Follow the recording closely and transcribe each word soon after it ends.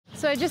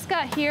So I just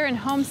got here in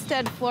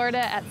Homestead, Florida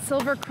at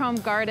Silver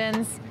Krome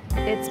Gardens.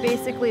 It's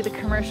basically the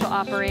commercial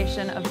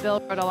operation of Bill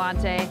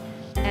Rotolante,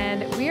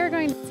 and we are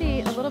going to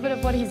see a little bit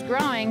of what he's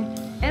growing.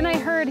 And I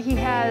heard he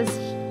has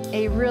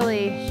a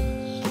really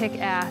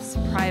kick-ass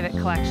private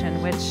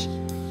collection, which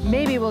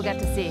maybe we'll get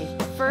to see.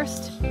 But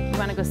first, we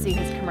want to go see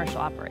his commercial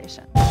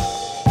operation.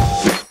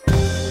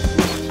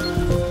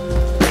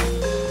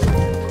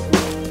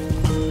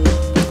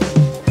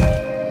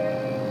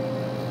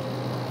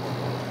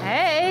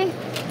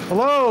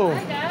 Hello.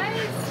 Hi,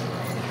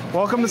 guys.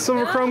 Welcome to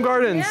Silver Krome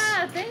Gardens.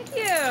 Yeah, thank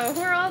you.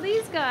 Who are all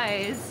these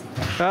guys?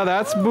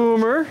 That's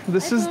Boomer.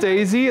 This is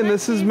Daisy, and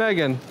this is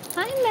Megan.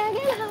 Hi,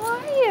 Megan. How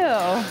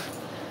are you?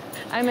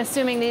 I'm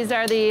assuming these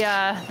are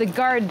the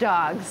guard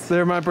dogs.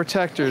 They're my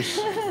protectors.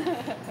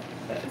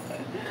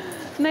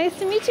 Nice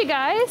to meet you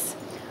guys.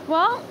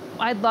 Well,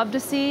 I'd love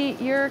to see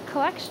your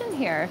collection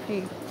here. If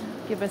you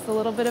give us a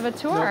little bit of a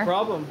tour. No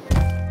problem.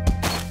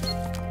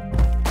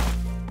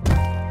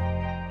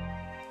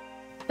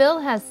 Bill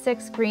has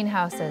 6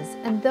 greenhouses,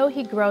 and though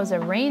he grows a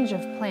range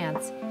of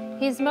plants,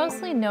 he's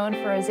mostly known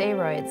for his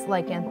Aroids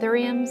like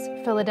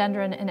Anthuriums,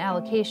 Philodendron, and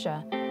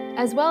Alocasia,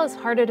 as well as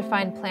harder to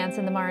find plants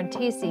in the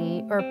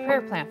Maranthaceae or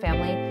prayer plant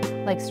family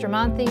like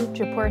Stromathe,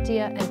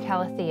 Goeppertia, and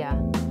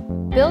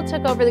Calathea. Bill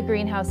took over the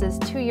greenhouses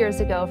 2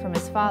 years ago from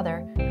his father,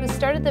 who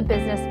started the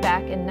business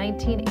back in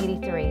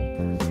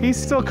 1983. He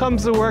still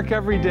comes to work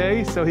every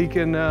day so he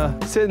can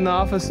sit in the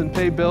office and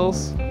pay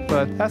bills,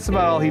 but that's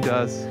about all he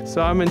does.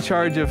 So I'm in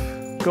charge of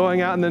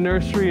going out in the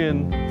nursery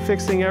and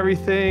fixing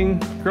everything,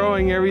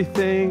 growing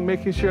everything,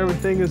 making sure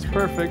everything is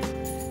perfect.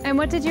 And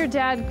what did your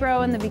dad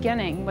grow in the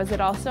beginning? Was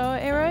it also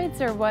Aroids,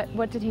 or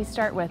what did he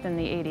start with in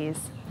the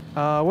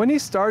 80s? When he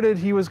started,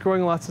 he was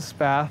growing lots of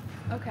spath.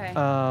 Okay.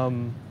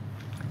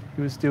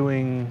 He was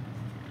doing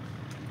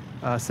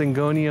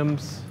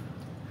syngoniums,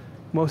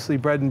 mostly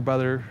bread and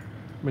butter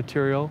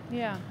material.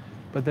 Yeah.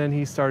 But then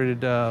he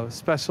started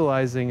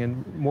specializing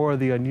in more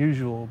of the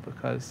unusual,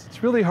 because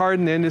it's really hard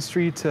in the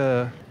industry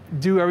to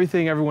do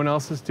everything everyone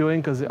else is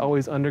doing because they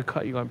always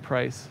undercut you on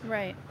price.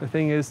 Right. The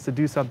thing is to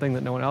do something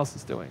that no one else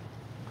is doing.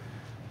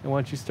 And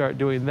once you start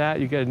doing that,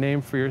 you get a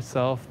name for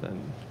yourself,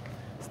 then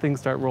things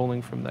start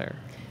rolling from there.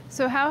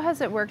 So how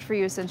has it worked for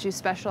you since you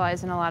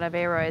specialize in a lot of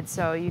Aroids?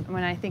 So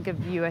when I think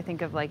of you, I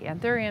think of like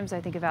Anthuriums,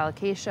 I think of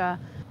Alocasia.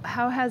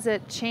 How has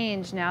it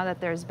changed now that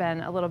there's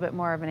been a little bit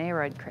more of an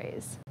Aroid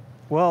craze?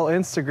 Well,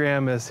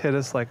 Instagram has hit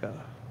us like a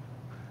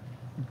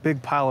big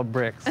pile of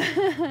bricks.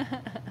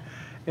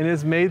 And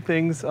it's made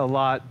things a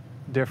lot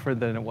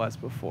different than it was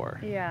before.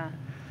 Yeah.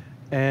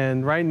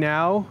 And right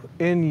now,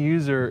 end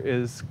user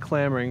is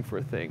clamoring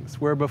for things,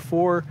 where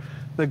before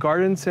the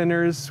garden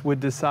centers would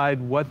decide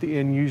what the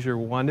end user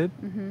wanted,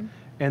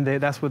 and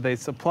that's what they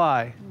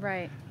supply.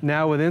 Right.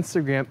 Now with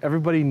Instagram,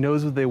 everybody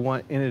knows what they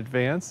want in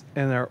advance,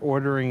 and they're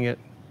ordering it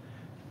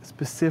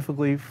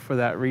specifically for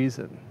that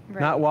reason.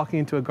 Right. Not walking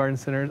into a garden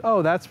center,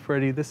 oh, that's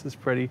pretty, this is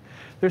pretty.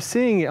 They're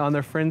seeing it on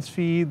their friend's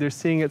feed, they're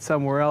seeing it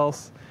somewhere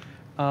else.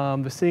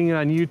 They're seeing it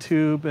on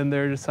YouTube, and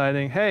they're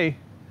deciding, hey,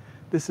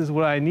 this is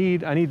what I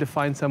need to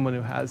find someone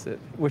who has it,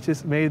 which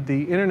has made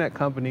the internet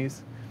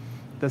companies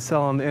that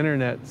sell on the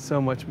internet so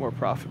much more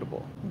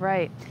profitable.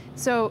 Right.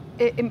 So,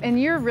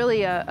 and you're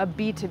really a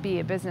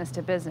B2B, a business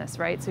to business,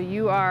 right? So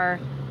you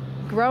are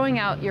growing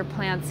out your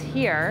plants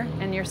here,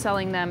 and you're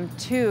selling them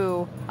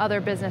to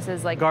other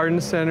businesses like garden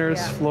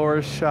centers,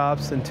 florist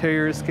shops,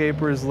 interior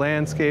escapers,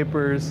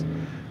 landscapers.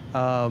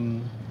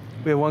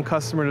 We have one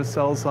customer that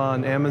sells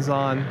on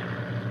Amazon.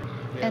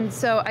 And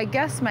so I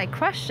guess my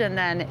question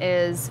then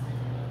is,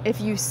 if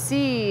you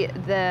see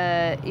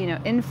the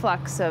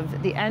influx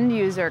of the end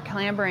user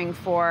clamoring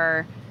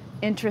for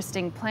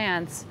interesting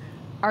plants,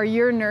 are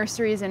your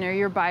nurseries and are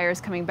your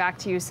buyers coming back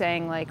to you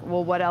saying like,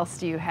 well, what else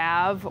do you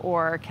have?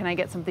 Or can I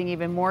get something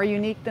even more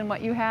unique than what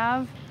you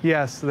have?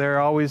 Yes, they're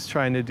always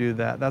trying to do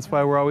that. That's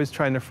why we're always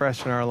trying to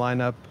freshen our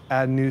lineup,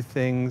 add new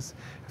things.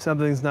 If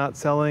something's not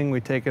selling,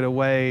 we take it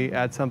away,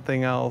 add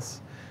something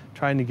else,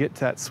 trying to get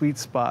to that sweet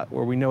spot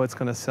where we know it's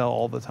going to sell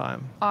all the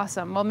time.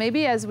 Awesome. Well,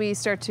 maybe as we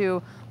start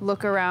to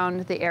look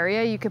around the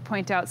area, you could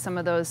point out some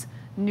of those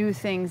new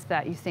things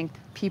that you think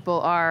people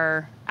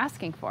are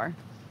asking for.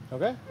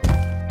 Okay.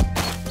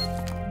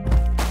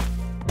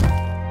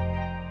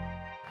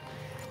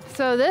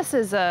 So this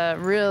is a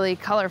really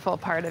colorful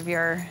part of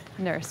your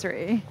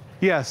nursery.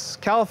 Yes,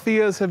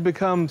 Calatheas have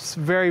become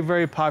very,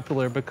 very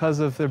popular because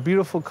of their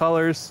beautiful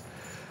colors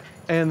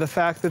and the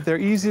fact that they're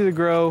easy to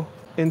grow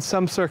in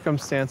some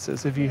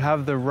circumstances if you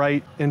have the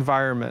right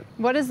environment.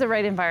 What is the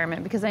right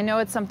environment? Because I know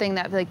it's something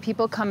that like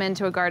people come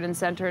into a garden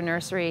center or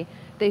nursery,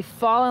 they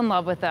fall in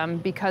love with them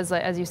because,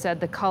 as you said,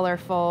 they're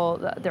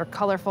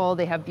colorful,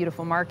 they have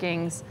beautiful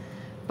markings,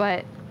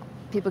 but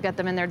people get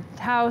them in their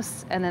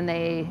house and then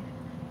they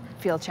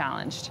feel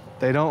challenged.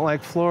 They don't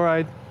like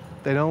fluoride,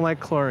 they don't like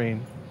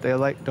chlorine, they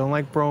don't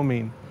like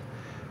bromine.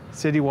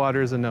 City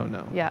water is a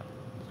no-no. Yeah.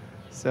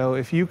 So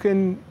if you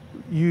can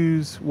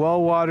use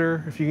well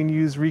water, if you can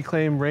use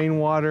reclaimed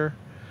rainwater,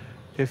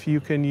 if you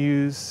can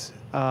use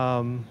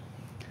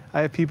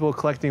I have people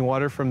collecting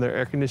water from their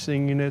air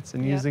conditioning units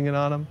and using it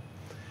on them.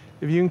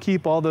 If you can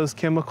keep all those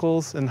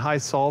chemicals and high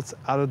salts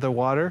out of the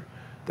water,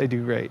 they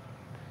do great.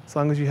 As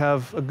long as you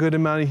have a good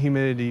amount of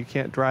humidity, you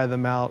can't dry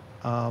them out.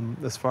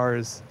 As far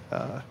as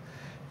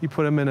you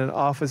put them in an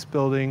office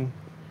building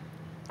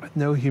with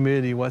no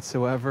humidity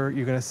whatsoever,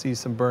 you're going to see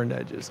some burned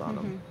edges on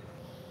them.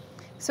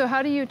 So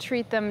how do you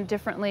treat them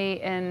differently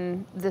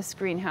in this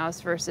greenhouse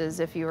versus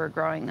if you were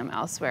growing them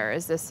elsewhere?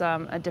 Is this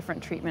a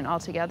different treatment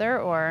altogether,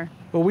 or?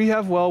 Well, we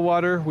have well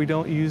water. We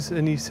don't use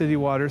any city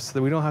water, so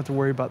that we don't have to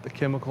worry about the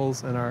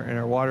chemicals in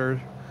our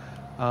water.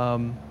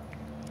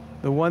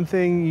 The one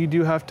thing you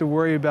do have to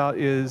worry about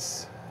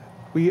is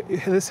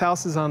this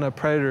house is on a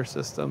predator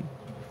system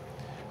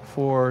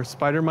for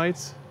spider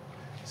mites.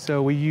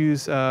 So we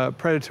use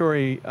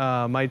predatory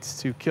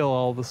mites to kill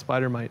all the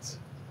spider mites.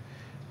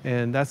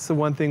 And that's the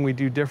one thing we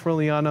do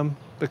differently on them,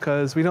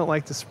 because we don't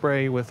like to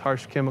spray with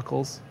harsh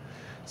chemicals.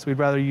 So we'd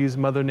rather use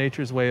Mother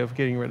Nature's way of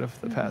getting rid of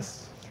the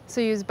pests.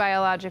 So you use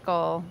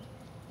biological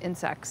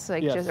insects,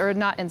 like or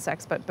not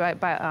insects, but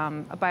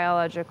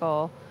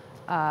biological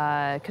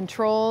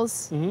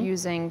controls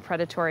using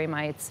predatory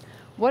mites.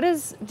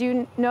 Do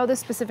you know the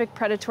specific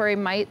predatory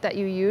mite that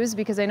you use?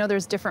 Because I know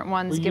there's different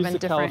ones given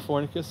different. We use the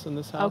Californicus in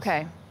this house.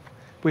 Okay.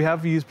 We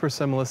have used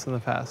Persimilis in the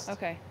past.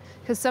 Okay.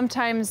 Because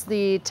sometimes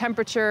the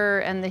temperature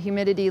and the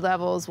humidity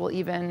levels will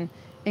even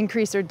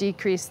increase or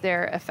decrease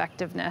their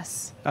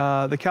effectiveness.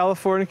 The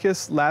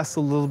Californicus lasts a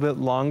little bit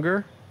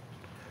longer.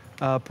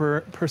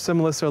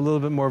 Persimilis are a little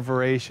bit more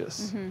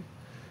voracious.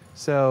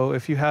 So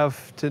if you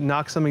have to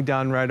knock something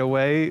down right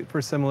away,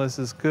 Persimilis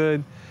is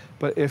good.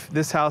 But if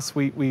this house,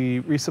 we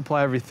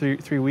resupply every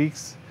three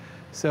weeks.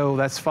 So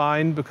that's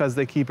fine because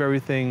they keep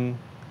everything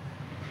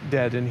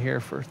dead in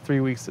here for 3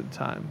 weeks at a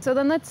time. So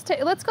then let's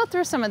go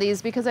through some of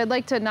these, because I'd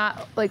like to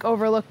not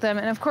overlook them.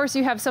 And of course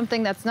you have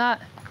something that's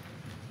not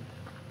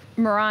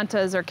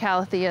Marantas or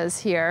Calatheas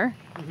here.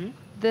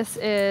 This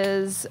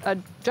is a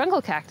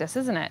jungle cactus,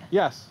 isn't it?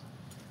 Yes.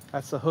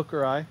 That's the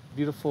hooker eye.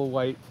 Beautiful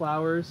white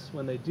flowers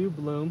when they do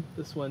bloom.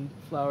 This one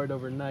flowered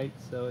overnight,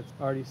 so it's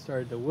already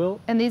started to wilt.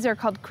 And these are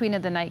called Queen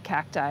of the Night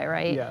cacti,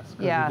 right? Yes,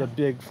 because of the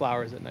big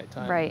flowers at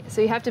nighttime. Right,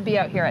 so you have to be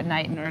out here at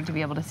night in order to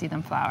be able to see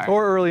them flower.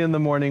 Or early in the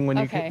morning when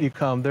you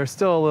come. They're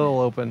still a little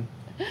open.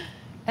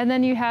 And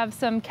then you have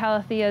some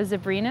Calathea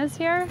zebrinas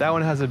here. That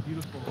one has a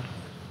beautiful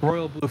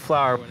royal blue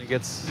flower when it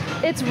gets...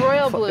 It's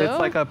royal blue? It's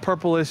like a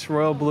purplish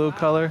royal blue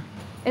color.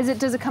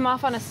 Does it come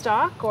off on a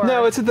stalk, or?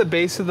 No, it's at the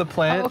base of the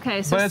plant. Oh,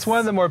 okay. So but it's one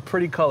of the more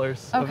pretty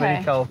colors of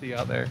any Calathea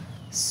out there.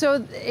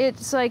 So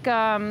it's like,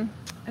 I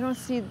don't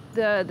see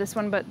this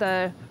one, but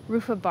the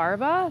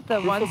Rufabarba?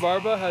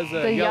 Rufabarba has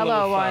a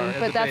yellow one,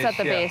 but that's base, at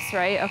the base,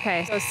 right?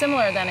 Okay, so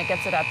similar, then it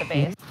gets it at the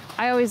base.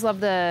 I always love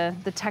the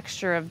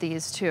texture of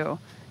these too.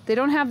 They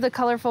don't have the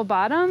colorful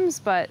bottoms,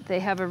 but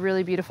they have a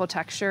really beautiful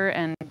texture,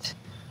 and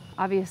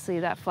obviously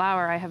that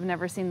flower, I have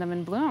never seen them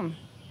in bloom.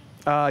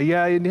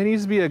 Yeah, it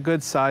needs to be a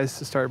good size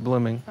to start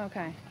blooming.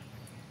 Okay.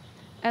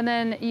 And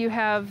then you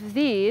have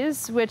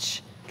these,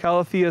 which...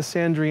 Calathea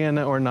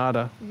sandriana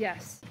ornata.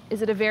 Yes.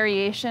 Is it a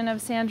variation of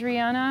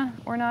Sandriana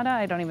ornata?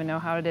 I don't even know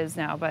how it is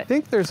now, but... I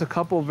think there's a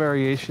couple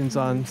variations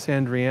on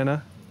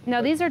Sandriana.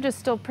 Now these are just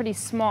still pretty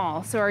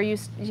small, so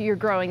you're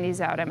growing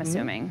these out, I'm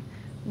assuming.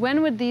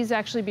 When would these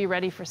actually be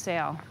ready for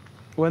sale?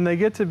 When they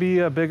get to be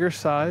a bigger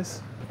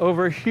size.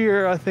 Over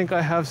here, I think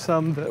I have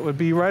some that would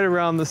be right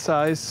around the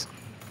size.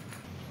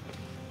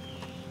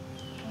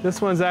 This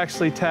one's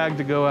actually tagged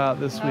to go out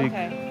this week.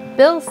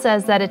 Bill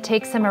says that it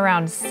takes him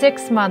around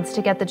 6 months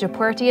to get the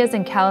Goeppertias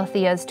and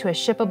Calatheas to a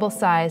shippable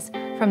size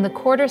from the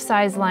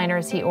quarter-size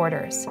liners he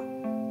orders.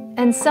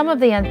 And some of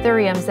the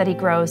Anthuriums that he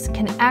grows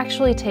can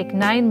actually take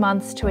 9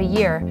 months to a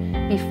year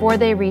before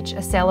they reach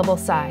a saleable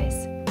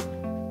size.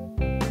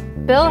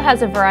 Bill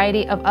has a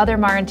variety of other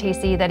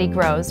Marantaceae that he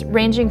grows,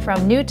 ranging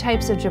from new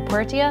types of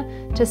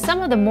Goeppertia to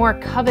some of the more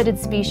coveted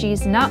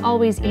species not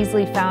always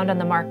easily found on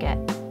the market.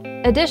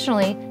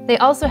 Additionally, they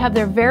also have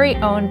their very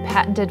own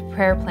patented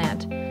prayer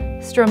plant,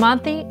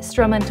 Stromanthe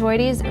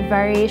stromantoides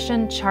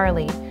variation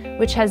Charlie,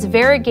 which has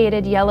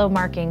variegated yellow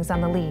markings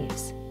on the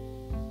leaves.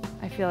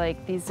 I feel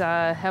like these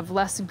have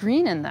less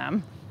green in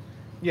them.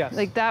 Yes.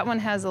 Like that one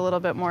has a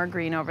little bit more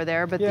green over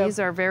there, but these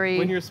are very...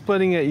 When you're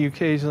splitting it, you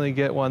occasionally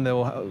get one that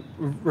will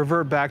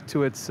revert back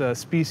to its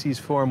species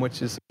form,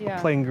 which is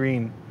plain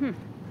green.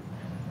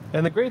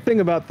 And the great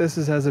thing about this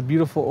is it has a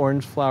beautiful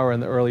orange flower in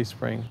the early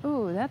spring.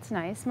 Ooh, that's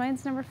nice.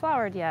 Mine's never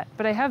flowered yet,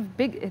 but I have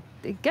it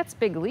gets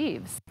big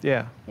leaves.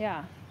 Yeah.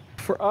 Yeah.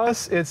 For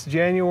us, it's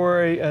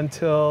January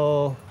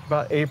until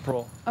about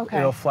April.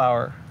 It'll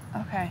flower.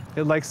 Okay.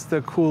 It likes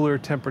the cooler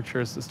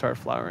temperatures to start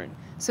flowering.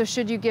 So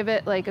should you give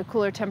it like a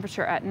cooler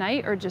temperature at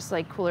night, or just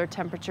like cooler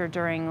temperature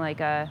during like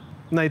a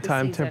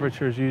nighttime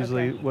temperature is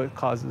usually what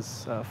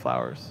causes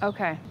flowers.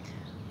 Okay.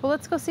 Well,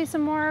 let's go see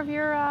some more of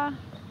your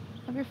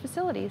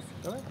facilities.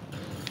 All right.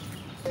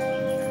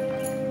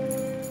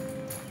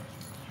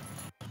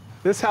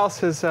 This house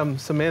has some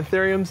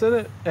Anthuriums in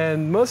it,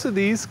 and most of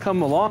these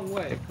come a long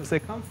way because they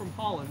come from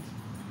Holland,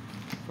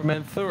 from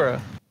Anthura.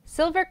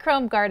 Silver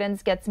Krome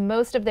Gardens gets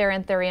most of their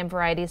Anthurium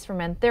varieties from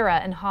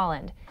Monstera in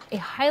Holland, a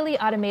highly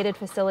automated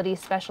facility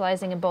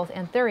specializing in both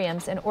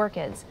Anthuriums and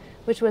orchids,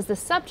 which was the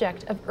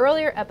subject of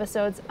earlier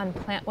episodes on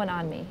Plant One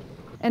On Me.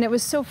 And it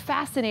was so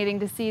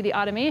fascinating to see the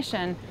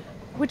automation,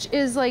 which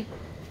is like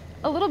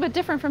a little bit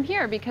different from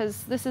here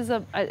because this is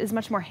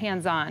much more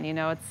hands-on, you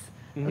know,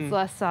 it's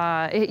less,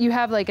 you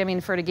have like, I mean,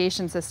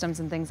 fertigation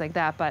systems and things like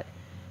that, but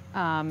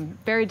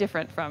very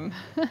different from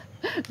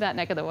that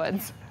neck of the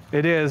woods.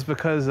 It is,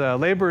 because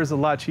labor is a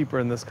lot cheaper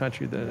in this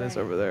country than it is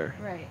over there.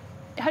 Right.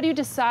 How do you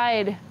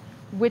decide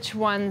which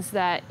ones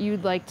that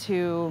you'd like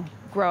to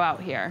grow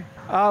out here?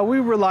 We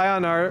rely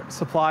on our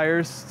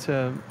suppliers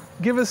to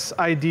give us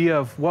idea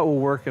of what will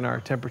work in our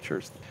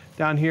temperatures.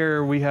 Down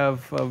here we have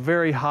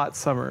very hot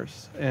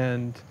summers,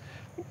 and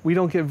we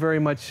don't get very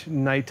much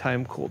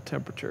nighttime cold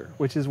temperature,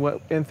 which is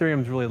what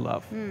Anthuriums really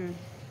love.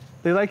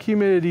 They like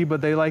humidity,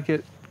 but they like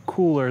it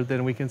cooler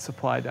than we can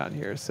supply down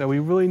here. So we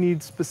really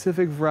need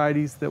specific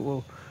varieties that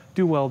will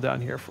do well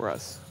down here for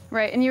us.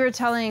 Right, and you were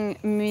telling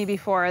me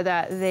before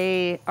that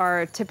they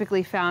are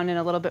typically found in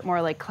a little bit more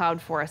like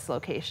cloud forest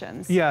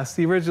locations. Yes,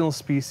 the original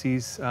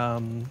species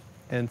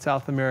in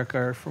South America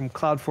are from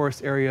cloud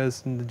forest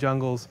areas in the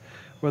jungles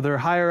where they're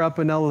higher up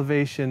in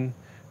elevation.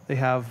 They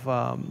have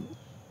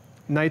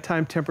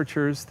nighttime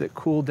temperatures that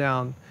cool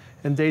down.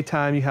 In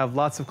daytime, you have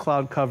lots of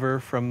cloud cover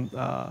from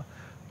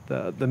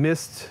the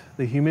mist,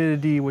 the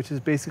humidity, which is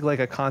basically like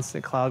a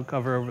constant cloud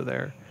cover over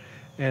there.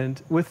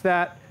 And with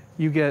that,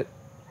 you get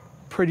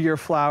prettier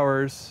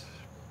flowers,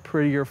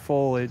 prettier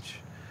foliage,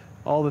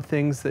 all the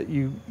things that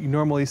you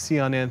normally see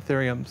on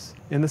Anthuriums.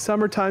 In the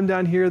summertime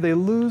down here, they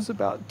lose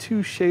about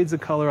 2 shades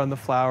of color on the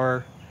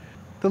flower.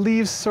 The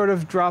leaves sort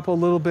of drop a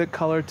little bit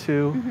color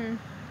too.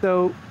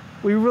 So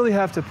we really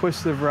have to push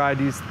the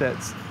varieties that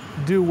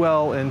do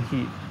well in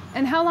heat.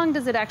 And how long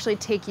does it actually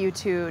take you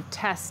to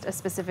test a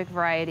specific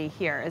variety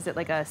here? Is it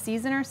like a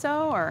season or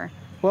so, or?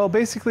 Well,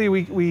 basically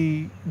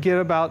we get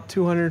about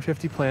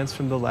 250 plants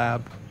from the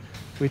lab.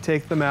 We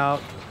take them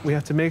out. We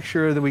have to make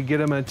sure that we get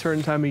them at a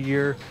certain time of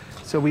year,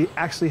 so we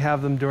actually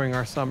have them during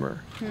our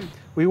summer.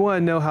 We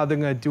want to know how they're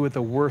going to do it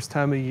the worst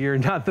time of year,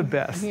 not the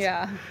best.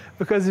 Yeah.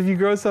 Because if you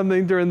grow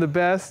something during the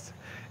best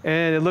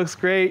and it looks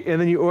great,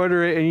 and then you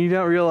order it and you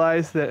don't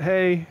realize that,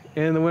 hey,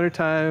 in the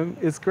wintertime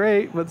it's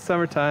great, but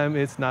summertime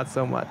it's not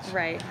so much.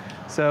 Right.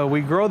 So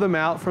we grow them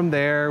out from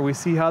there. We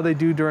see how they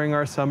do during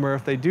our summer.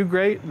 If they do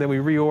great, then we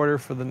reorder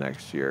for the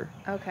next year.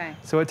 Okay.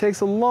 So it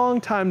takes a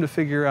long time to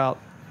figure out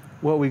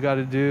what we got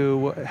to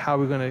do,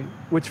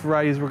 which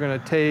varieties we're going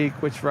to take,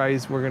 which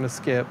varieties we're going to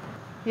skip.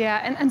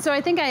 Yeah, and so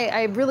I think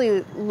I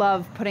really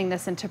love putting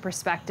this into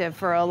perspective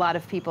for a lot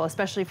of people,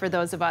 especially for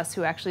those of us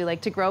who actually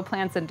like to grow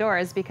plants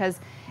indoors, because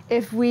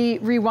if we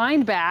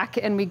rewind back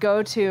and we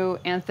go to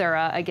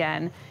Anthura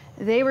again,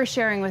 they were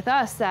sharing with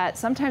us that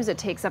sometimes it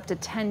takes up to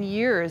 10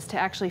 years to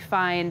actually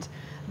find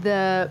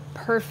the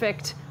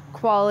perfect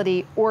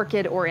quality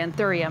orchid or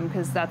Anthurium,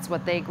 because that's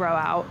what they grow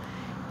out.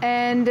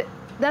 And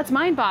that's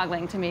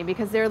mind-boggling to me,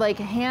 because they're like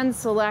hand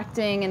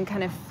selecting and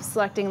kind of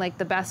selecting like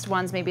the best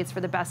ones. Maybe it's for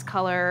the best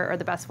color or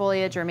the best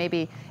foliage, or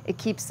maybe it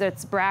keeps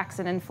its bracts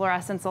and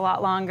inflorescence a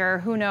lot longer.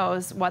 Who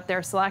knows what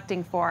they're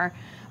selecting for,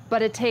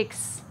 but it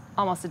takes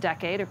almost a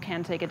decade, or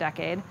can take a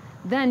decade.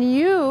 Then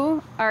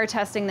you are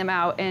testing them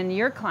out in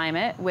your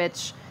climate,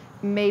 which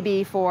may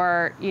be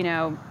for,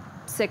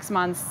 6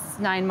 months,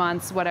 9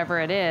 months, whatever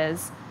it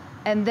is.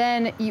 And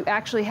then you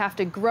actually have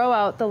to grow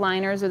out the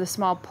liners or the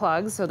small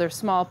plugs, so they're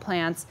small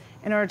plants,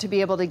 in order to be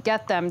able to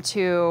get them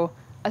to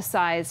a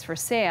size for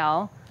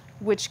sale,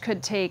 which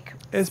could take...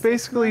 It's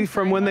basically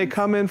from when they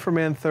come in from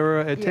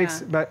Anthura, it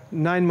takes about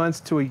 9 months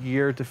to a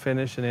year to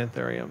finish an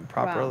Anthurium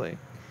properly. Wow.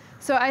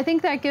 So I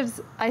think that gives,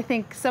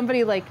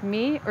 somebody like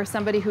me or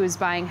somebody who is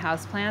buying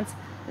houseplants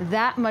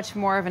that much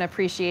more of an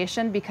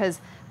appreciation,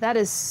 because that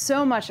is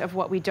so much of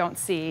what we don't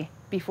see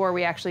before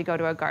we actually go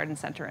to a garden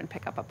center and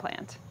pick up a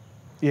plant.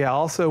 Yeah,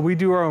 also we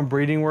do our own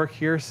breeding work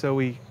here, so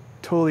we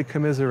totally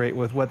commiserate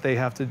with what they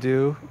have to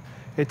do.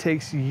 It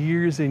takes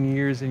years and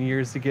years and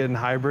years to get in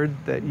hybrid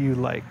that you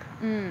like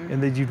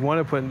and that you'd want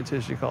to put into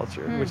tissue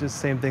culture, which is the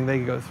same thing they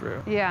go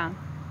through. Yeah.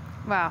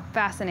 Wow,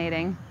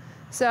 fascinating.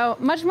 So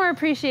much more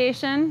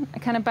appreciation. I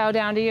kind of bow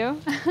down to you.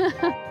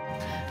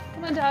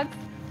 Come on, dog.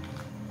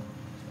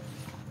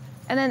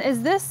 And then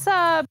is this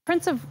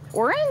Prince of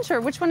Orange,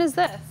 or which one is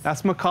this?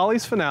 That's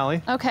Macaulay's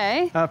finale.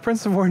 Okay.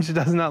 Prince of Orange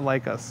does not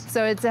like us.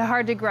 So it's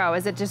hard to grow.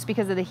 Is it just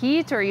because of the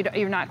heat, or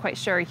you're not quite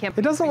sure? You can't.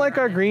 It doesn't like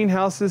our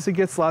greenhouses. It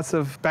gets lots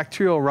of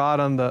bacterial rot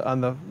on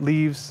the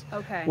leaves.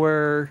 Okay.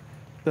 Where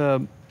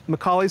the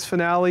Macaulay's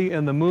finale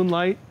and the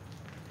Moonlight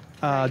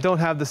don't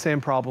have the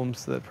same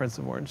problems that Prince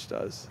of Orange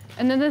does.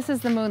 And then this is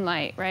the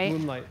Moonlight, right?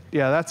 Moonlight.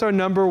 Yeah, that's our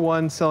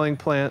 #1 selling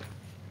plant.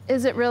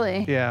 Is it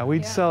really? Yeah,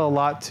 we sell a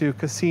lot to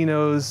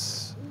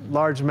casinos,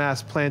 large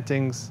mass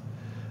plantings,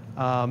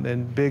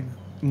 and big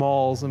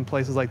malls and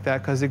places like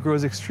that because it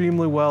grows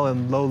extremely well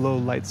in low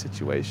light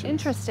situations.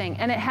 Interesting,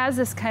 and it has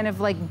this kind of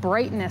like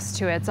brightness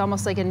to it. It's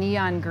almost like a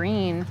neon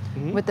green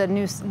with the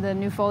new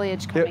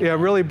foliage coming in. It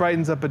really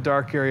brightens up a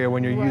dark area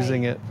when you're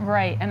using it.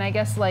 Right, and I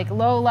guess like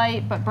low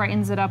light but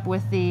brightens it up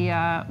with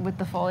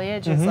the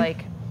foliage is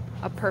like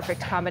a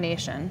perfect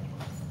combination.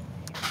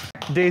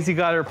 Daisy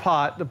got her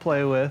pot to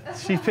play with.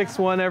 She picks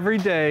one every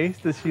day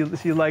that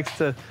she likes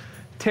to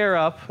tear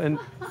up, and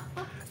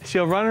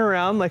she'll run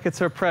around like it's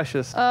her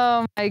precious.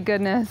 Oh my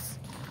goodness.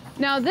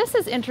 Now this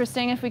is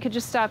interesting, if we could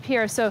just stop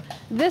here. So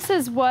this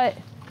is what,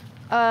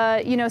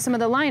 you know, some of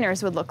the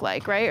liners would look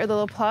like, right? Or the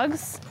little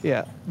plugs?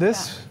 Yeah,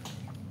 this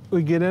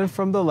we get in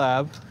from the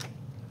lab,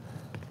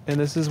 and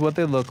this is what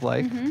they look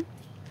like.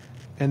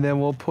 And then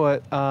we'll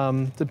put,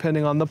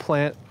 depending on the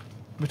plant,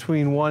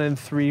 between 1 and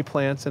 3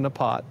 plants in a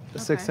pot, a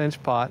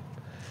 6-inch pot,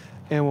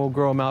 and we'll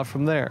grow them out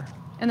from there.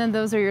 And then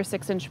those are your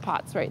 6-inch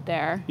pots right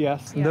there.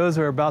 Yes, and those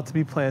are about to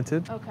be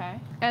planted. Okay.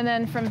 And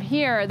then from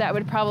here, that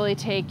would probably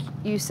take,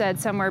 you said,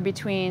 somewhere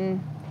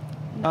between...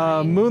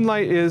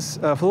 Moonlight is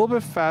a little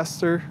bit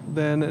faster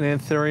than an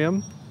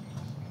Anthurium.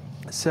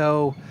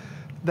 So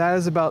that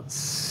is about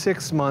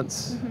 6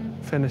 months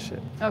finish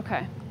it.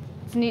 Okay.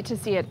 It's neat to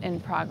see it in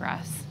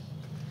progress.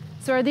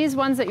 So are these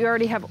ones that you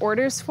already have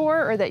orders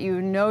for, or that you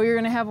know you're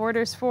going to have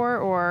orders for,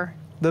 or?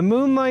 The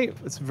Moonlight,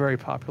 it's very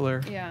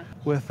popular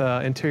with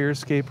interior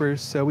scapers,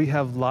 so we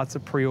have lots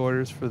of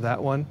pre-orders for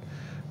that one.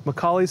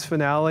 Macaulay's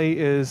Finale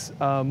is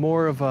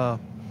more of a,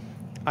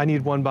 I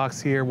need 1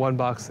 box here, 1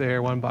 box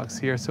there, 1 box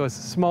here, so it's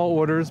small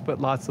orders, but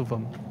lots of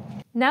them.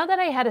 Now that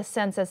I had a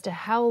sense as to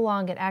how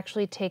long it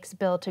actually takes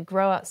Bill to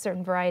grow out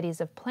certain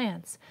varieties of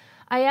plants,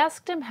 I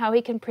asked him how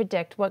he can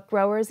predict what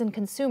growers and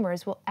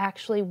consumers will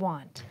actually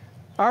want.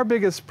 Our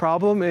biggest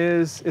problem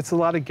is it's a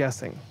lot of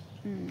guessing.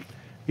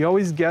 You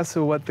always guess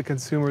at what the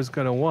consumer is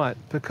going to want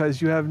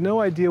because you have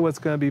no idea what's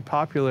going to be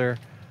popular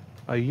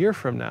a year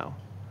from now.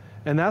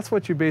 And that's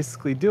what you're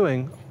basically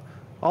doing.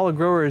 All a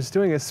grower is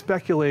doing is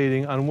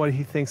speculating on what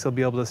he thinks he'll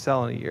be able to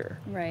sell in a year.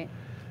 Right.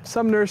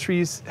 Some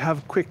nurseries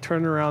have quick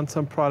turnaround,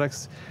 some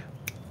products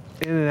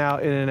in and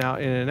out, in and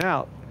out, in and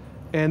out.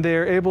 And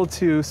they're able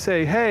to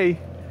say, hey,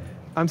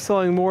 I'm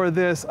selling more of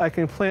this, I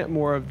can plant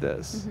more of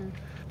this.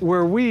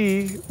 Where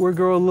we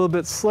grow a little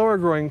bit slower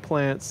growing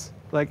plants,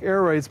 like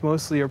Aroids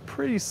mostly, are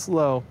pretty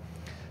slow.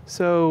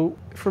 So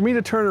for me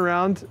to turn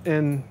around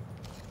and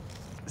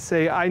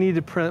say, I need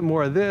to print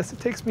more of this, it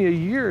takes me a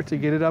year to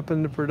get it up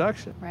into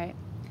production. Right.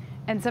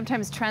 And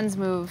sometimes trends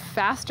move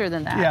faster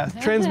than that.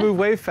 Yeah, trends move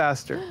way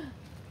faster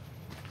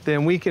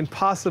than we can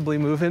possibly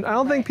move. And I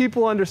don't think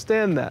people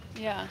understand that.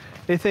 Yeah.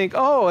 They think,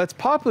 oh, it's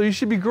popular, you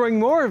should be growing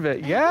more of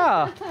it.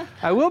 Yeah,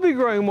 I will be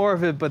growing more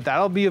of it, but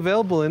that'll be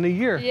available in a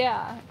year.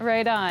 Yeah,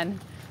 right on.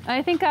 And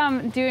I think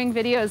doing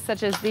videos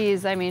such as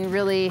these, I mean,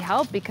 really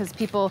help because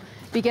people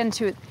begin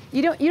to,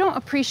 you don't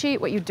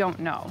appreciate what you don't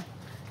know.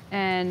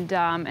 And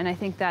I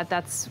think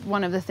that's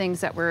one of the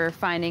things that we're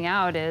finding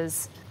out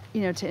is,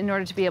 you know, in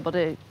order to be able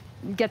to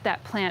get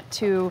that plant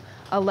to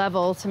a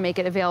level to make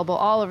it available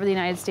all over the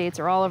United States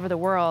or all over the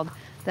world,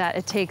 that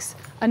it takes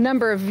a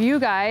number of you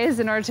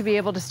guys in order to be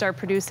able to start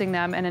producing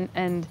them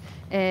and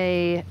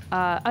a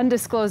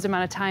undisclosed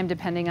amount of time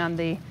depending on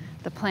the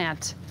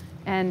plant.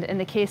 And in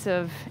the case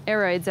of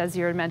Aroids, as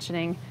you were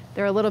mentioning,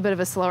 they're a little bit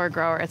of a slower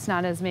grower. It's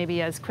not as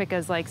maybe as quick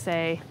as like,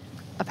 say,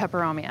 a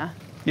peperomia.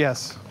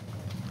 Yes.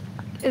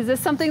 Is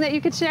this something that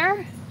you could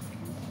share?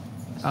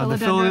 The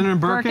Philodendron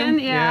Birkin?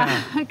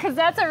 Yeah, because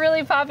that's a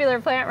really popular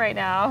plant right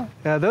now.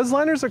 Yeah, those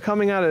liners are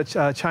coming out of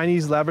a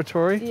Chinese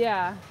laboratory.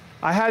 Yeah.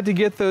 I had to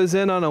get those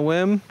in on a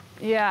whim.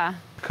 Yeah.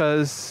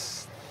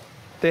 Because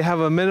they have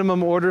a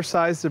minimum order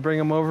size to bring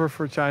them over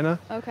for China.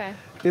 Okay.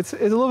 It's a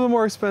little bit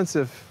more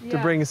expensive to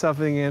bring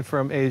something in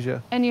from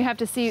Asia. And you have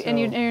to see, and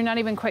you're not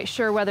even quite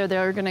sure whether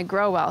they're going to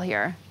grow well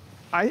here.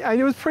 I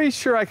was pretty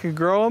sure I could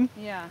grow them.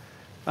 Yeah.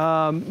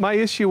 My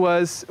issue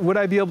was, would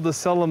I be able to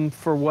sell them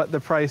for what the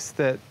price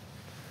that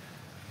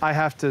I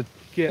have to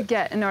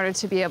get in order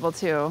to be able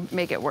to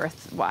make it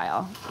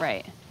worthwhile,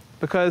 right?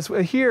 Because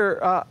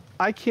here,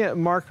 I can't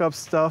mark up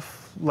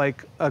stuff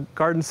like a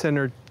garden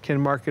center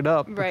can mark it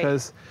up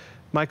because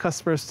my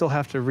customers still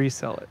have to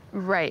resell it.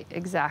 Right,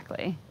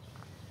 exactly.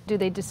 Do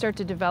they just start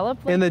to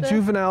develop like in the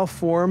juvenile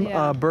form,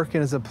 Yeah.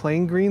 Birkin is a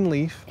plain green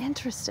leaf.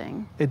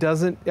 Interesting. It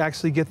doesn't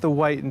actually get the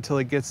white until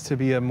it gets to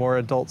be a more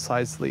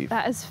adult-sized leaf.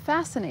 That is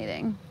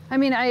fascinating. I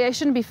mean, I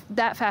shouldn't be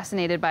that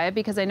fascinated by it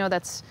because I know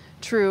that's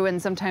true, and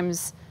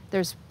sometimes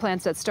there's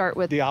plants that start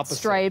with the opposite.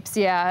 Stripes,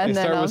 yeah. They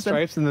start with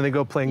stripes and then they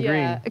go plain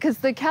green. Because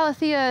the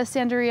Calathea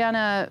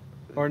sanderiana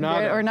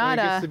Ornata, when it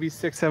gets to be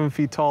 6-7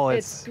 feet tall,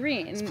 it's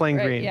green. It's plain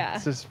green. Yeah.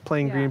 It's just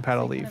plain green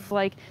petal leaf. Kind of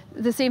like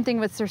the same thing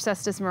with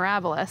Cercestus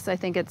mirabilis. I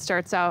think it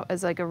starts out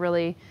as like a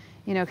really,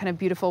 you know, kind of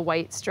beautiful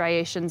white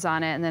striations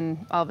on it, and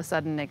then all of a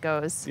sudden it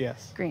goes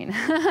green.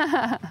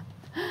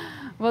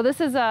 Well,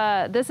 this is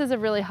a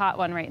really hot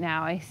one right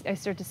now. I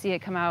start to see it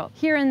come out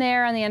here and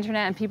there on the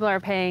internet, and people are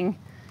paying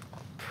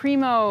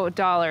primo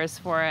dollars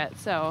for it.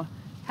 So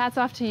hats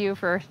off to you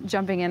for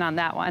jumping in on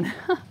that one.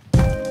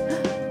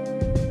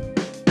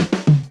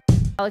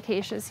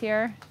 alocasias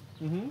here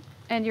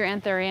and your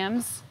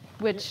anthuriums,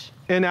 which...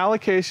 In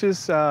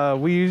alocasias,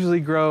 we usually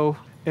grow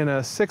in a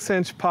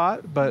 6-inch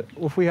pot, but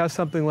if we have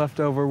something left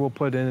over, we'll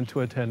put it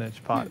into a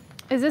 10-inch pot.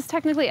 Is this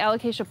technically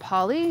Alocasia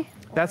poly?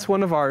 That's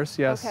one of ours,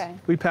 yes. Okay.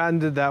 We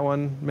patented that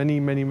one many,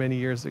 many, many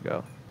years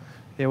ago.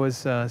 It was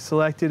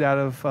selected out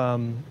of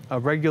a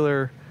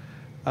regular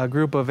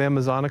group of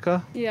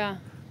Amazonica. Yeah.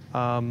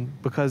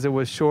 Because it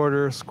was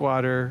shorter,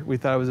 squatter, we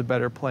thought it was a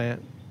better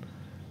plant.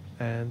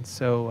 And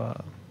so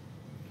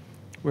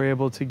we're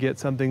able to get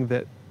something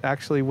that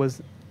actually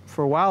was,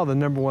 for a while, the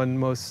 #1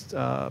 most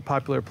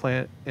popular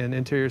plant in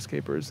interior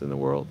scapers in the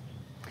world.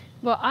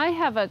 Well, I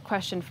have a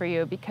question for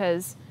you,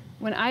 because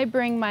when I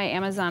bring my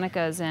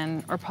Amazonicas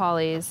in, or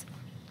polys,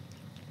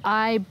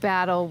 I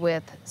battle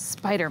with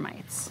spider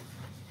mites.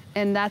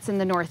 And that's in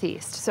the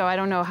Northeast. So I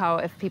don't know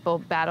if people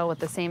battle with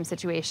the same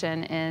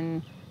situation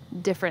in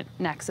different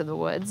necks of the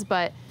woods,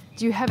 but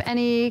do you have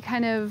any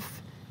kind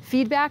of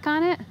feedback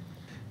on it?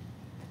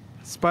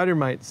 Spider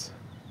mites,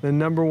 the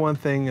 #1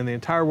 thing in the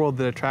entire world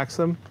that attracts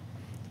them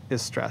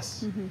is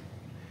stress.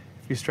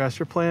 If you stress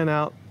your plant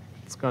out,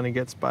 it's going to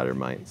get spider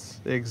mites.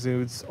 It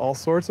exudes all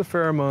sorts of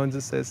pheromones.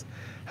 It says,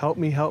 help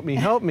me, help me,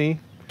 help me.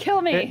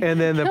 Kill me. And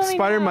then the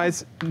spider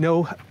mites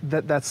know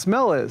that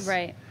smell is.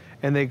 Right.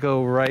 And they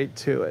go right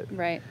to it.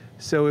 Right.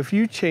 So if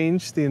you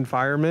change the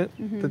environment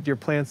that your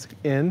plant's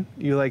in,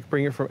 you like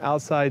bring it from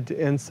outside to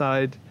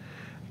inside,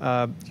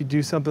 you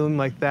do something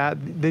like that,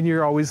 then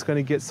you're always going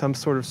to get some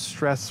sort of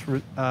stress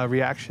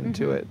reaction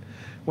to it.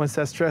 Once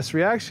that stress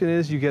reaction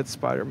is, you get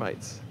spider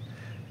mites.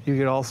 You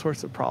get all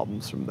sorts of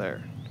problems from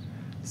there.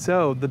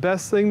 So the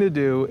best thing to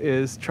do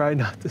is try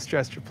not to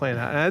stress your plant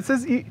out. And it's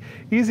just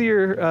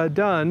easier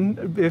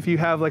done if you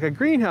have like a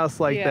greenhouse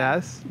like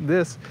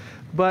this,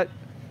 but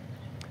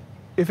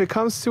if it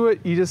comes to it,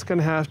 you're just going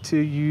to have to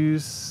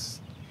use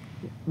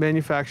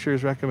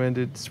manufacturers'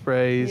 recommended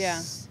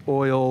sprays,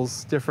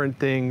 oils, different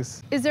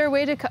things. Is there a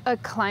way to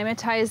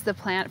acclimatize the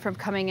plant from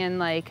coming in,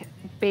 like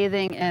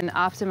bathing in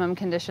optimum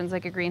conditions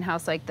like a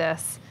greenhouse like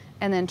this,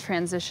 and then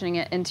transitioning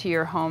it into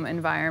your home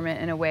environment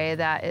in a way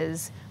that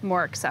is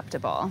more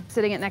acceptable?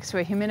 Sitting it next to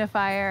a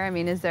humidifier, I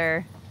mean, is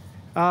there?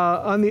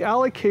 On the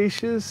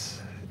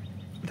alocasias,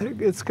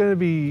 it's going to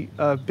be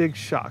a big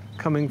shock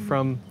coming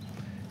from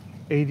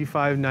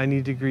 85,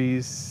 90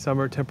 degrees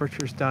summer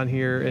temperatures down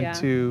here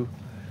into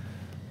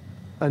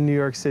a New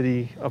York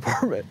City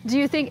apartment. Do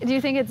you think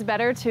it's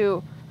better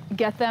to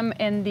get them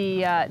in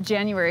the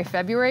January,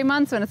 February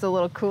months when it's a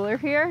little cooler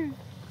here?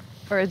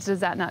 Or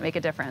does that not make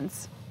a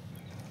difference?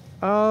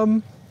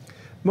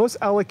 Most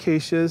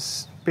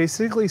alocasias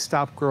basically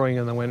stop growing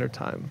in the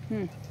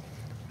wintertime.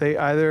 They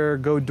either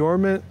go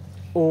dormant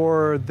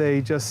or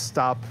they just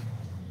stop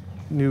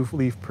new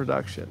leaf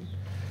production.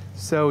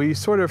 So you're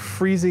sort of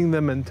freezing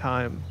them in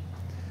time.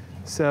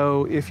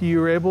 So if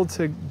you're able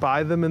to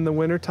buy them in the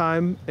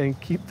wintertime and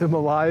keep them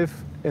alive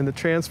in the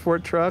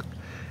transport truck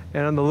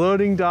and on the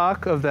loading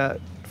dock of that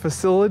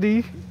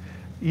facility,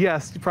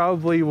 yes, you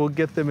probably will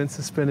get them in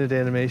suspended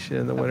animation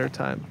in the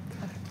wintertime.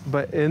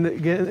 But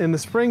in the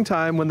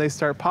springtime, when they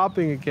start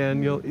popping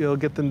again, you'll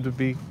get them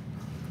to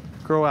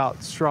grow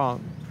out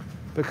strong,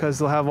 because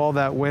they'll have all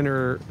that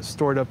winter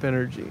stored up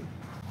energy.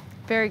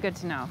 Very good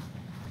to know.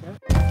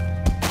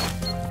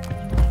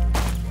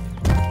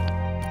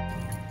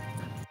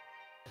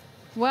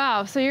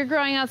 Wow, so you're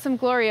growing out some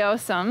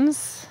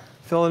gloriosums.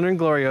 Philodendron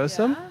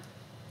gloriosum. Yeah.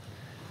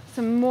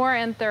 Some more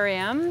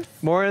anthuriums.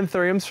 More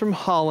anthuriums from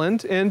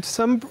Holland, and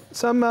some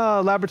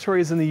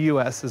laboratories in the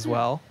US as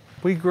well.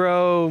 We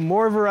grow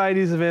more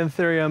varieties of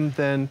anthurium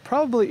than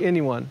probably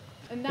anyone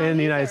in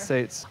the United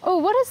States. Oh,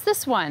 what is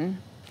this one?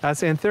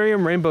 That's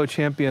Anthurium Rainbow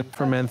Champion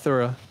from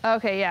Anthura.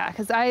 Okay, yeah,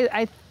 because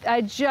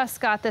I just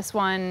got this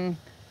one,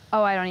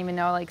 I don't even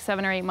know, like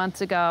 7 or 8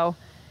 months ago.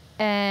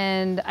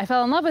 And I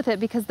fell in love with it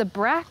because the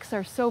bracts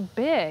are so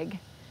big.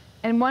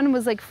 And one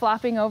was like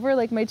flopping over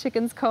like my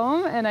chicken's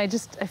comb, and I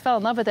fell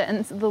in love with it.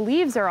 And the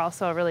leaves are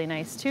also really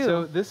nice too.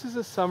 So this is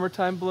a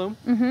summertime bloom.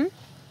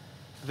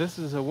 This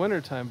is a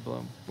wintertime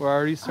bloom. We're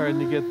already starting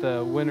to get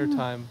the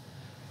wintertime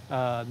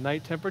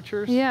night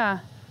temperatures. Yeah.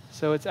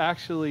 So it's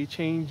actually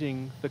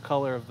changing the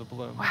color of the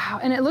bloom. Wow,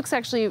 and it looks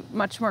actually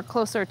much more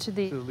closer to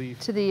the leaf.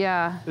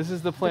 This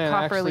is the plant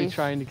actually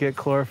trying to get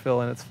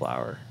chlorophyll in its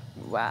flower.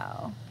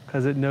 Wow.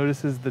 Because it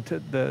notices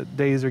the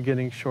days are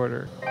getting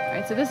shorter. All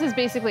right, so this is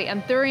basically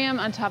anthurium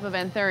on top of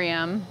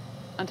anthurium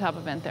on top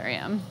of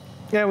anthurium.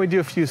 Yeah, we do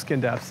a few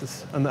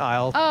scindapsus on the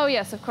aisle. Oh,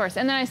 yes, of course.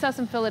 And then I saw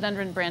some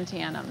Philodendron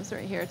brantianums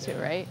right here too,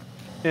 right?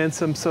 And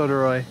some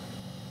soderoy.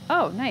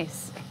 Oh,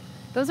 nice.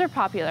 Those are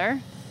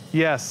popular.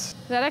 Yes.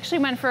 That actually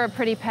went for a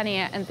pretty penny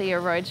at the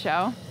Aroids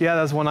show. Yeah,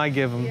 that's one I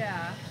give them.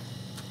 Yeah.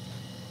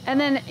 And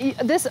then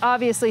this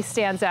obviously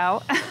stands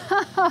out.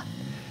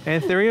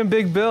 Anthurium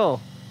Big Bill.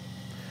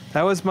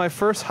 That was my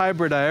first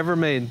hybrid I ever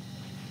made.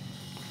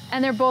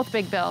 And they're both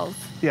big bills.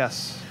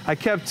 Yes. I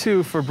kept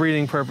 2 for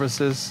breeding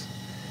purposes,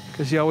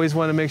 because you always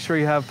want to make sure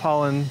you have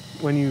pollen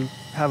when you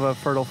have a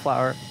fertile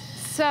flower.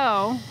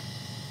 So,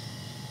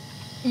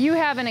 you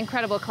have an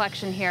incredible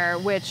collection here,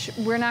 which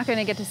we're not going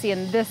to get to see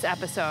in this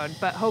episode,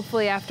 but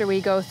hopefully after we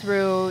go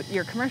through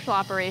your commercial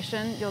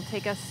operation, you'll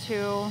take us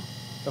to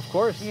Of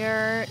course.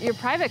 your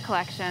private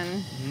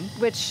collection,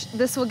 which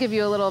this will give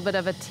you a little bit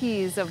of a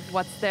tease of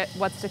what's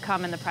to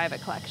come in the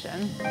private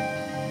collection.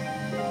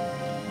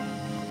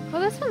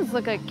 Well, this one's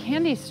like a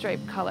candy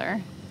stripe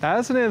color.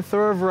 That's an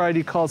Anthurium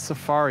variety called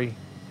Safari.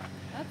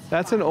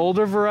 That's an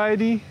older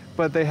variety,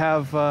 but they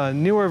have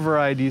newer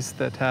varieties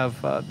that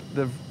have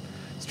the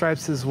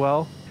stripes as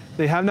well.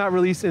 They have not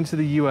released into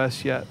the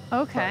US yet.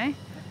 Okay.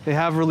 They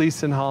have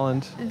released in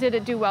Holland. Did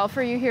it do well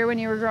for you here when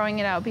you were growing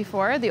it out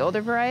before, the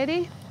older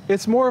variety?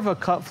 It's more of a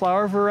cut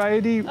flower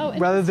variety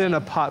rather than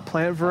a pot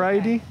plant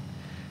variety. Okay.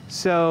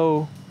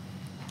 So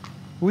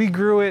we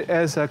grew it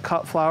as a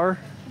cut flower.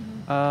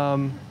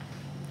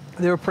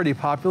 They were pretty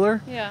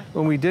popular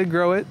when we did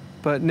grow it,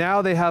 but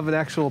now they have an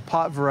actual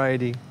pot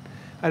variety.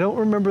 I don't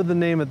remember the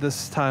name at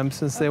this time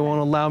since they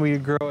won't allow me to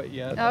grow it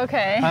yet.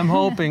 Okay. I'm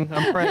hoping,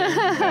 I'm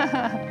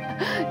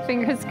praying.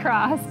 Fingers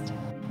crossed.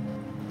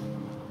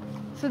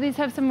 So these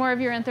have some more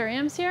of your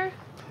Anthuriums here?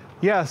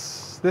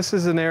 Yes, this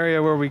is an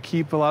area where we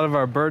keep a lot of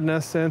our bird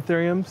nest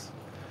Anthuriums.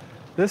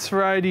 This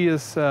variety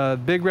is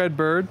Big Red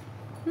Bird.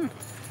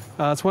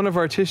 It's one of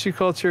our tissue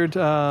cultured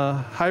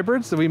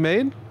hybrids that we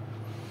made.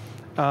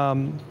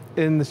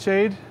 In the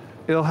shade,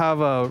 it'll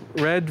have a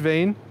red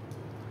vein,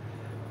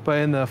 but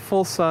in the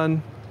full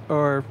sun,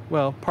 or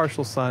well,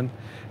 partial sun,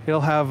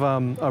 it'll have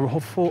a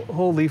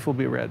whole leaf will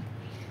be red.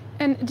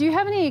 And do you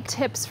have any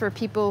tips for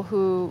people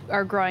who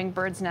are growing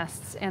bird's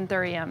nests,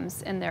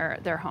 Anthuriums, in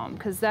their home?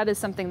 Because that is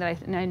something that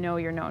I know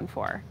you're known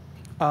for.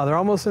 They're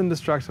almost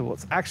indestructible.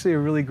 It's actually a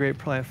really great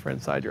plant for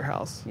inside your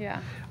house. Yeah.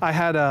 I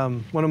had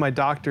one of my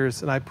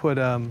doctors, and I put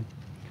a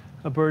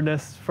bird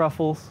nest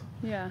Fruffles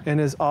in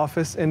his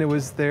office, and it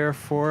was there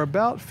for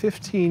about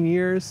 15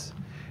 years.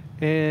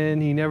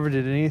 And he never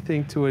did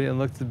anything to it and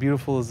looked as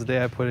beautiful as the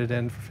day I put it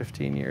in for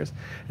 15 years.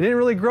 It didn't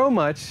really grow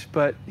much,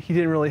 but he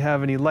didn't really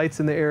have any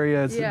lights in the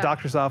area. It's a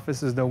doctor's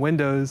office, there's no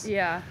windows.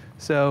 Yeah.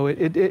 So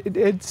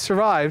it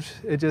survived.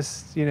 It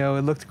just, you know,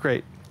 it looked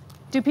great.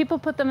 Do people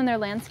put them in their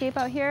landscape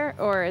out here,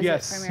 or is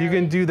it primarily? You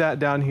can do that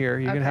down here.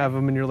 You can have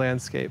them in your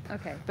landscape.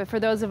 Okay, but for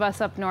those of us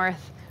up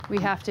north, we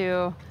have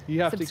to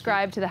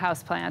subscribe to the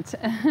houseplant.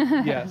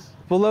 Yes.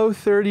 Below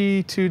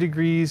 32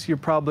 degrees, you're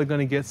probably going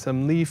to get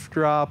some leaf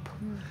drop.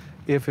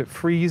 If it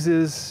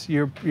freezes,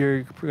 you're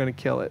going to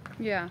kill it.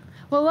 Yeah.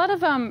 Well, a lot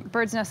of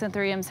bird's nest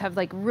Anthuriums have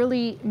like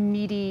really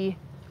meaty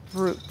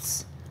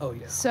roots. Oh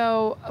yeah.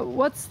 So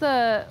what's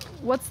the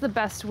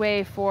best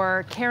way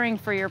for caring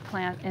for your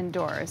plant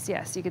indoors?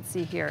 Yes, you can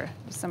see here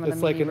some of the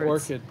meaty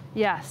roots. It's like an orchid.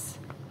 Yes.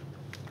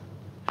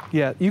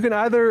 Yeah, you can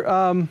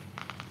either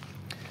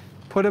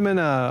put them in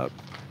a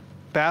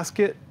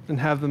basket and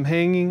have them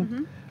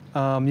hanging.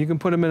 You can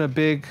put them in a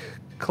big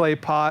clay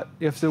pot.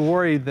 You have to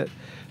worry that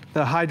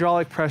the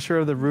hydraulic pressure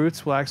of the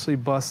roots will actually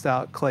bust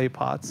out clay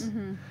pots.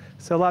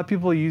 So a lot of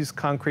people use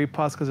concrete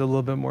pots because they're a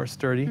little bit more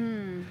sturdy.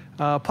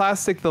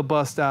 Plastic they'll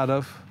bust out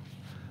of.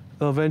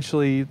 They'll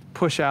eventually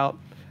push out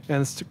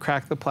and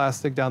crack the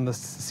plastic down the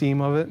seam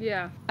of it.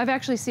 Yeah. I've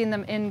actually seen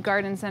them in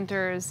garden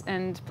centers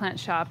and plant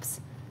shops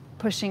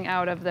pushing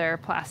out of their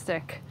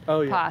plastic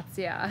pots.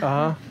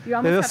 Yeah.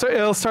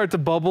 It'll start to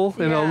bubble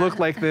and it'll look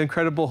like the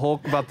Incredible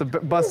Hulk about to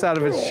bust out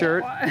of its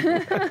shirt.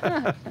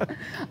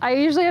 I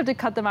usually have to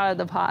cut them out of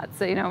the pot,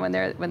 so you know when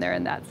they're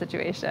in that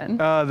situation.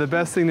 The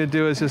best thing to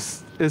do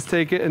is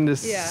take it and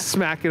just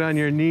smack it on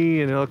your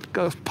knee, and it'll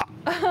go pop.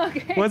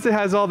 Okay. Once it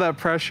has all that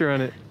pressure on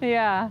it.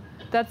 Yeah,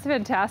 that's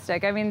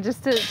fantastic. I mean,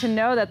 just to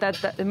know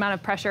that amount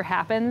of pressure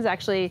happens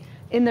actually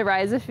in the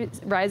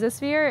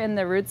rhizosphere, in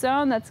the root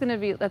zone, that's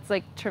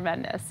like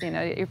tremendous. You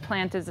know, your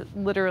plant is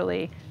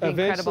literally the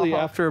Incredible Hulk.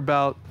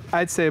 After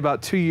I'd say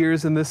about 2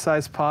 years in this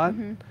size pot,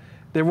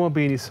 there won't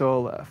be any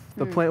soil left.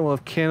 The plant will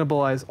have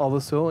cannibalized all the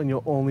soil, and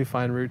you'll only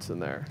find roots in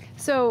there.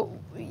 So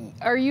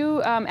are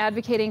you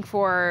advocating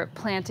for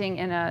planting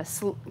in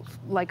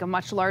like a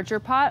much larger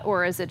pot,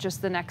 or is it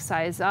just the next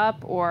size up?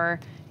 Or,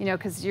 you know,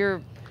 because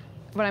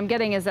what I'm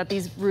getting is that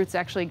these roots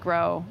actually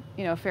grow,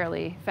 you know,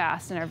 fairly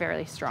fast and are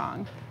very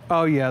strong.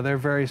 Oh yeah, they're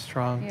very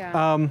strong.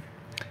 Yeah.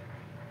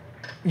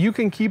 You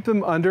can keep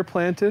them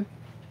underplanted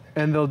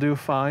and they'll do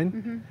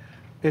fine.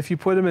 If you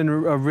put them in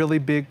a really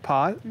big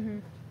pot,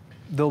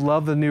 they'll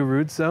love the new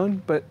root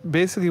zone, but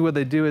basically what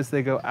they do is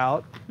they go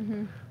out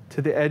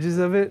to the edges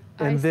of it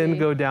and then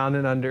go down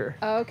and under.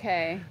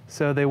 Okay.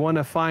 So they want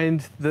to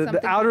find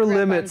the outer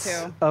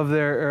limits of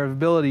their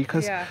ability,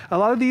 because a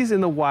lot of these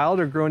in the wild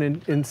are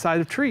grown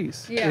inside of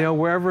trees. You know,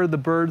 wherever the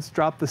birds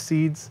drop the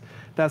seeds,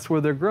 that's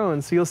where they're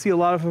growing. So you'll see a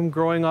lot of them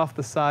growing off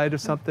the side of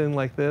something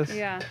like this.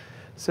 Yeah.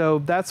 So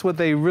that's what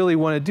they really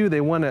want to do.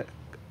 They want to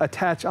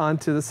attach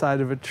onto the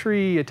side of a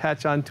tree,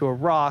 attach onto a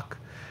rock.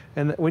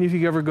 And if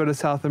you ever go to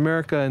South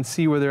America and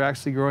see where they're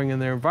actually growing in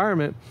their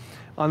environment,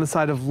 on the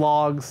side of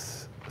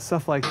logs,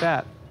 stuff like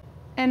that.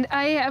 And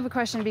I have a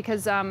question,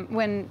 because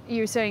when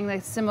you're saying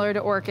like similar to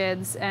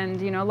orchids,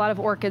 and you know, a lot of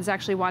orchids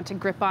actually want to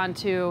grip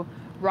onto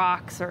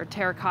rocks or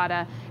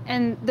terracotta.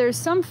 And there's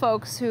some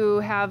folks who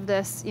have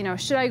this, you know,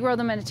 should I grow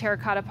them in a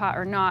terracotta pot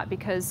or not?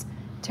 Because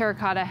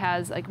terracotta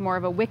has like more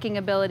of a wicking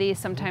ability.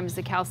 Sometimes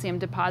the calcium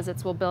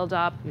deposits will build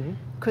up.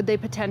 Could they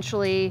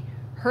potentially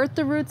hurt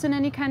the roots in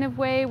any kind of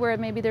way where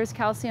maybe there's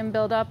calcium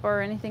buildup or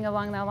anything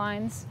along that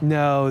lines?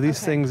 No,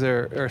 these things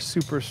are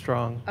super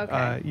strong.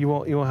 Okay. You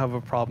won't have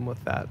a problem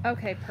with that.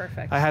 Okay,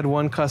 perfect. I had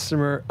one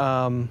customer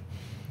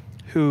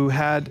who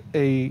had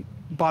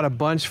bought a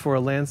bunch for a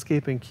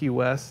landscape in Key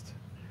West,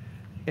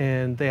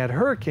 and they had a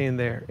hurricane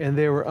there, and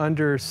they were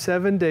under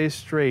 7 days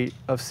straight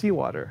of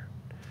seawater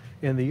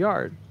in the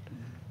yard.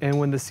 And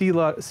when the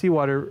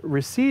seawater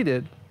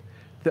receded,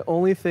 the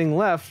only thing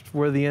left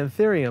were the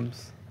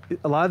anthuriums.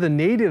 A lot of the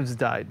natives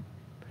died,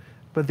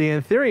 but the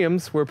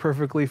anthuriums were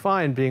perfectly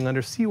fine being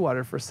under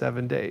seawater for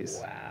 7 days.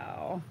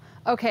 Wow.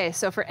 Okay,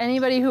 so for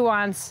anybody who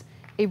wants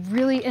a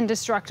really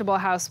indestructible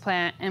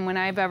houseplant, and when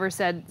I've ever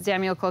said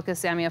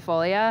Zamioculcas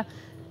zamiifolia,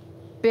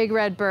 big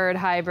red bird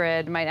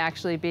hybrid might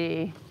actually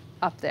be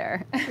up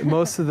there.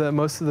 most of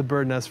the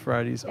bird nest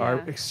varieties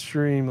are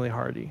extremely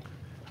hardy.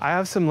 I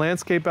have some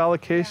landscape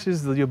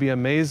alocasias that you'll be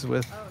amazed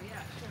with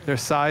their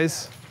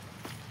size.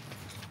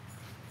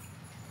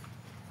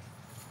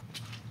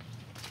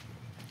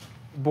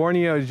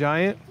 Borneo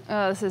giant.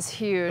 Oh, this is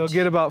huge. They'll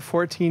get about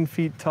 14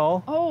 feet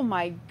tall. Oh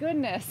my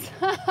goodness.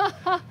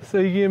 So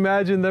you can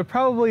imagine they're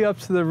probably up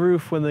to the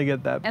roof when they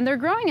get that. And they're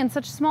growing in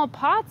such small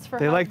pots for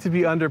They like to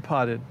be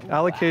underpotted.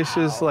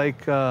 Alocasias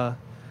like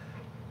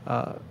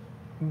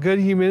good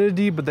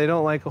humidity, but they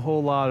don't like a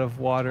whole lot of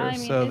water. I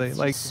mean, so they it's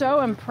like just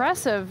so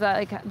impressive that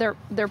like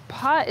their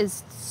pot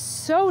is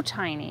so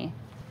tiny.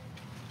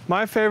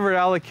 My favorite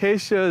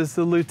alocasia is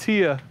the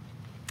lutea.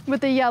 With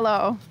the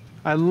yellow.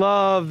 I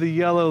love the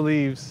yellow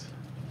leaves.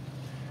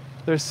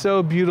 They're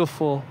so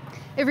beautiful.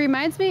 It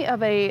reminds me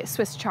of a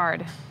Swiss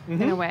chard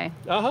in a way.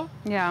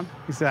 Yeah.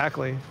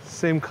 Exactly.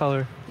 Same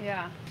color.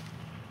 Yeah.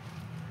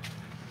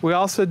 We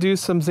also do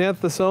some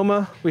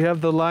xanthosoma. We have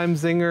the lime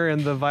zinger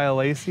and the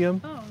violaceum.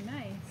 Oh,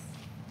 nice.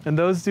 And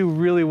those do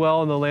really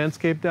well in the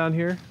landscape down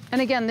here. And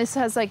again, this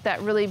has like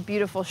that really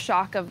beautiful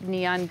shock of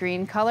neon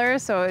green color,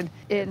 so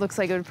it looks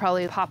like it would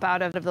probably pop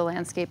out of the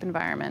landscape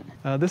environment.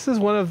 This is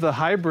one of the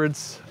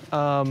hybrids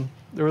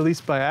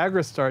released by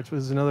AgriStarch, which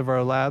is another of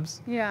our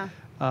labs,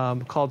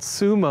 called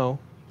Sumo.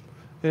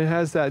 It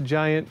has that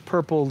giant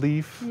purple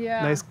leaf,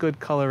 nice good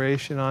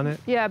coloration on it.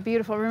 Yeah,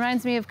 beautiful.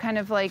 Reminds me of kind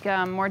of like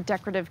more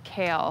decorative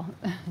kale.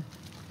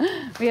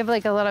 We have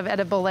like a lot of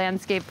edible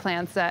landscape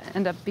plants that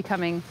end up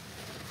becoming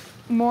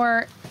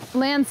more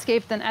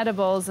landscape than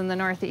edibles in the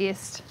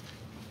Northeast.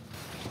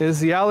 Is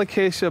the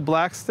Alocasia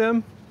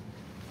blackstem,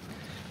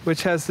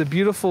 which has the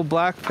beautiful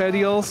black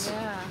petioles.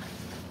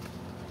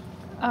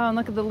 Oh, and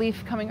look at the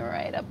leaf coming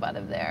right up out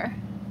of there.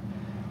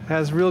 It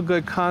has real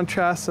good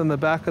contrast on the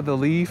back of the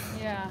leaf.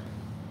 Yeah.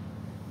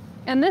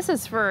 And this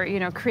is for, you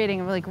know,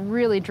 creating like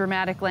really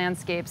dramatic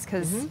landscapes,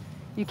 because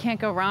you can't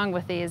go wrong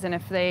with these. And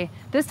if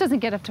this doesn't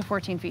get up to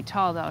 14 feet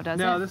tall though, does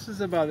it? No, this is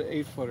about an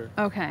 8-footer.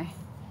 Okay.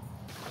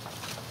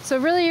 So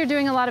really you're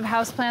doing a lot of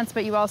houseplants,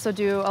 but you also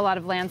do a lot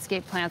of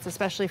landscape plants,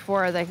 especially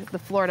for the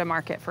Florida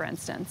market, for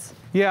instance.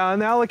 Yeah, and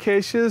the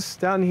alocasias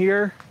down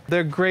here,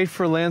 they're great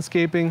for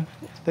landscaping.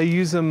 They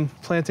use them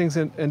plantings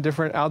in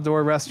different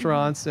outdoor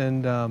restaurants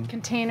and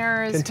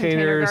container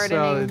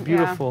gardening.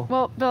 Beautiful. Yeah.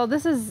 Well, Bill,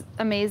 this is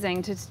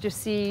amazing to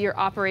just see your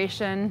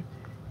operation.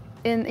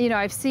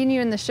 I've seen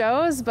you in the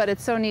shows, but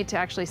it's so neat to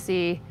actually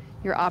see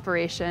your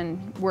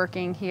operation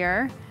working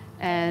here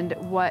and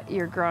what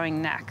you're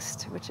growing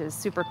next, which is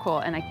super cool.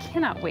 And I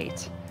cannot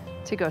wait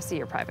to go see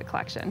your private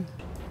collection.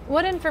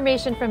 What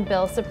information from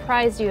Bill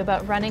surprised you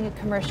about running a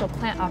commercial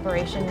plant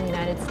operation in the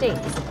United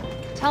States?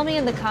 Tell me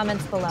in the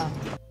comments below.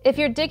 If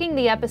you're digging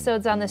the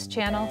episodes on this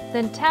channel,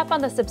 then tap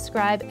on the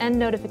subscribe and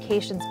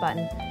notifications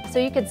button so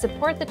you can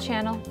support the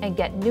channel and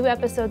get new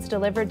episodes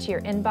delivered to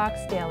your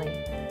inbox daily.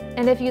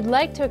 And if you'd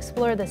like to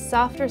explore the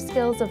softer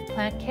skills of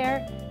plant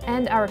care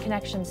and our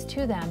connections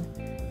to them,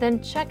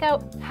 then check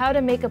out How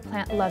to Make a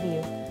Plant Love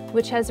You,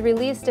 which has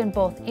released in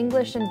both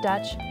English and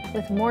Dutch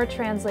with more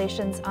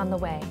translations on the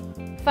way.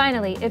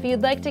 Finally, if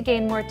you'd like to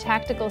gain more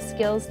tactical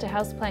skills to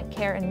houseplant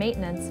care and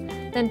maintenance,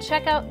 then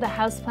check out the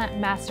Houseplant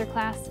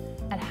Masterclass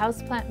at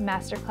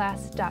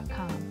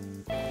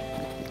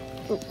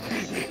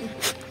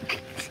houseplantmasterclass.com.